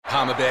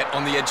Palmerbet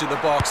on the edge of the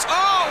box.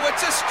 Oh,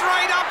 it's a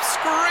straight-up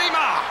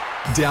screamer!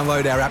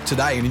 Download our app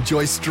today and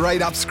enjoy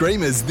straight-up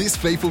screamers this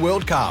FIFA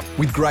World Cup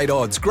with great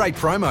odds, great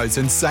promos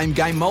and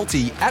same-game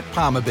multi at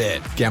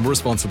Palmerbet. Gamble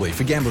responsibly.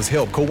 For Gamblers'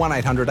 Help, call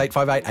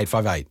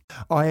 1-800-858-858.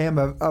 I am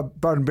a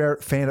Beauden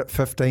Barrett fan at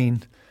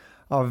 15.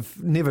 I've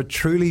never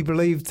truly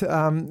believed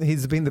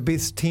he's been the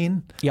best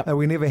 10. Yep.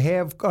 We never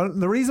have.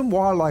 The reason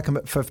why I like him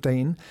at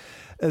 15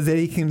 is that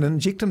he can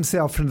inject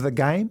himself into the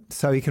game,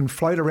 so he can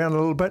float around a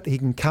little bit. He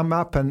can come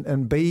up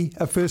and be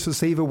a first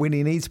receiver when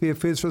he needs to be a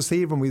first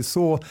receiver. And we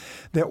saw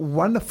that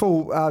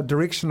wonderful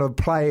direction of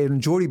play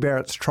in Jordie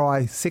Barrett's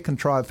second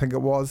try, I think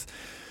it was,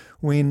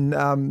 when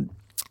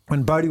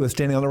Beauden was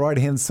standing on the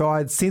right-hand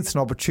side, sensed an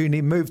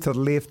opportunity, moved to the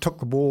left, took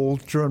the ball,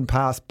 drew and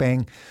passed,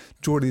 bang,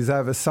 Jordie's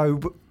over. So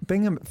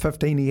being him at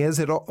 15, he has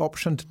that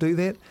option to do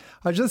that.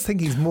 I just think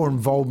he's more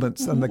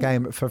involvements in the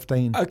game at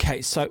 15.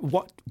 Okay, so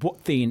what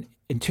then,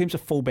 in terms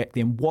of fullback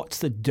then, what's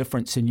the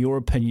difference in your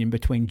opinion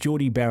between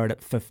Jordie Barrett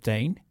at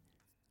 15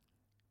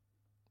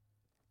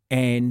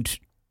 and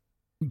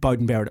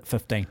Beauden Barrett at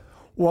 15?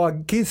 Well, I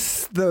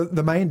guess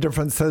the main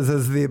difference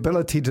is the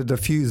ability to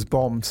defuse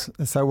bombs.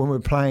 So when we're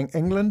playing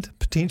England,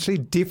 potentially,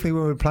 definitely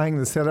when we're playing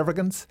the South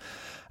Africans,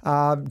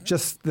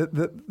 just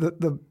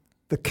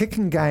the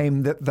kicking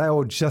game that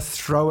they'll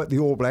just throw at the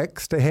All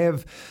Blacks, to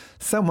have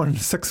someone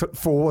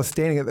 6'4"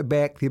 standing at the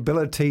back, the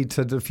ability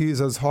to defuse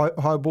those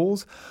high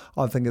balls,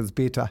 I think is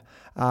better.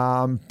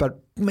 But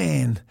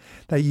man,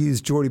 they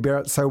used Jordie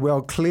Barrett so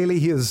well. Clearly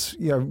he was,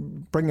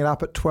 bringing it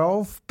up at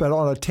 12, but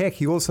on attack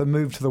he also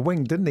moved to the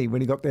wing, didn't he,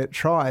 when he got that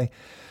try?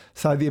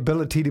 So the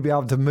ability to be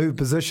able to move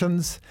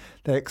positions,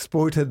 they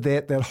exploited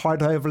that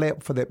height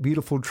overlap for that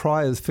beautiful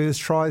try, his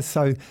first try.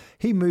 So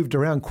he moved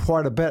around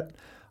quite a bit,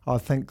 I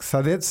think.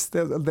 So that's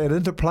that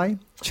interplay,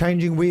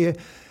 changing where.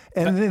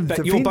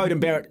 But you're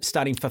Beauden Barrett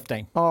starting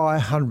 15. Oh,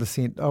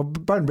 100%. Oh,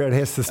 Beauden Barrett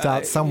has to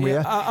start somewhere.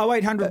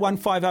 0800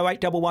 150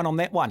 811 on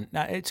that one.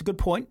 It's a good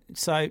point.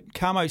 So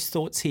Carmo's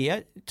thoughts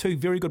here. Two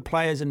very good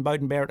players in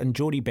Beauden Barrett and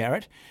Jordie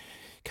Barrett.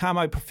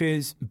 Carmo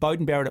prefers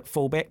Beauden Barrett at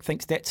fullback,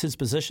 thinks that's his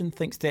position,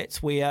 thinks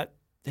that's where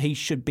he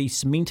should be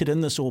cemented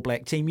in this All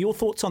Black team. Your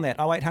thoughts on that?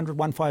 0800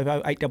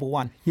 150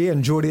 811. Yeah,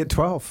 and Jordie at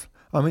 12.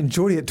 I mean,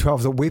 Jordie at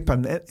 12 is a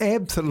weapon, an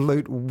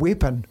absolute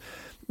weapon.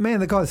 Man,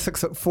 the guy's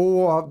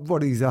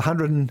 6'4", he's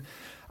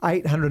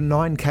 108,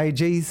 109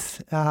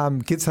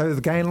 kgs, gets over the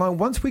gain line.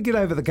 Once we get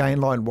over the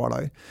gain line,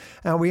 Watto,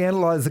 and we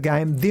analyse the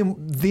game,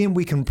 then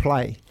we can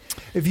play.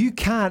 If you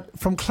can't,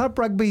 from club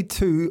rugby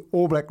to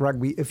All Black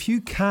rugby, if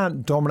you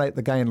can't dominate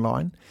the gain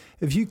line,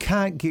 if you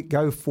can't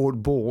go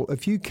forward ball,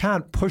 if you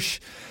can't push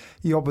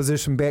the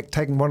opposition back,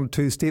 taking one or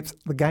two steps,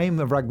 the game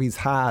of rugby is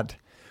hard.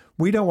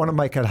 We don't want to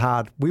make it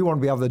hard. We want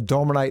to be able to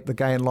dominate the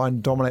gain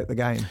line, dominate the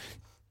game.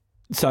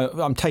 So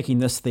I'm taking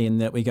this then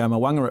that we go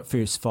Mo'unga at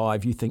first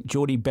 5. You think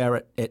Jordie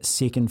Barrett at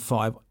second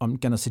 5. I'm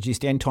going to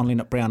suggest Anton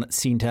Leonard-Brown at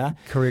centre.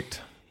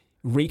 Correct.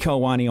 Rieko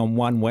Ioane on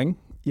one wing.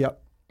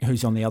 Yep.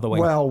 Who's on the other wing?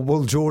 Well,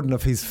 Will Jordan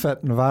if he's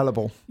fit and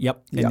available.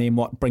 Yep. And then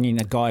what? Bringing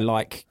a guy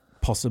like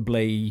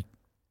possibly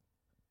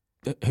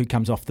who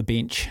comes off the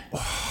bench?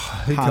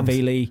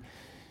 Havili.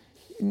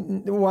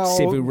 Well,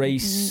 Sevu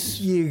Reece.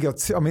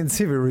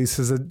 Sevu Reece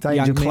is a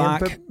danger Young man.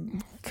 Clark.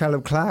 But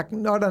Caleb Clark,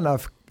 I don't know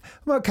if...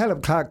 Well,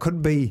 Caleb Clark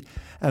could be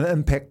an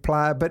impact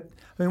player, but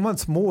I mean,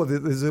 once more,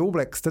 the All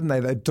Blacks, didn't they?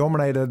 They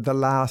dominated the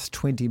last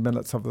 20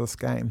 minutes of this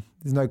game.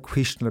 There's no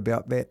question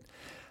about that.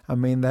 I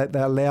mean, they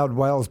allowed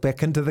Wales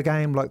back into the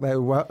game like they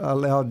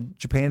allowed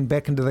Japan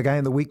back into the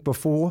game the week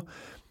before,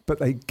 but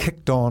they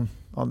kicked on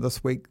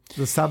this week.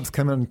 The subs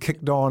came in and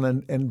kicked on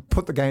and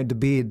put the game to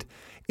bed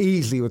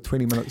easily with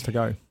 20 minutes to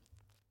go.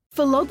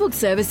 For logbook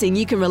servicing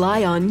you can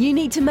rely on, you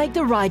need to make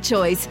the right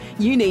choice.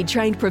 You need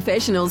trained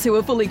professionals who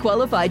are fully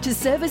qualified to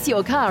service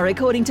your car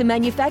according to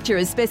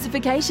manufacturer's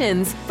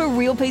specifications. For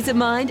real peace of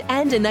mind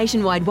and a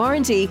nationwide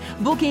warranty,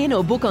 book in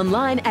or book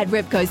online at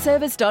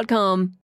repcoservice.com.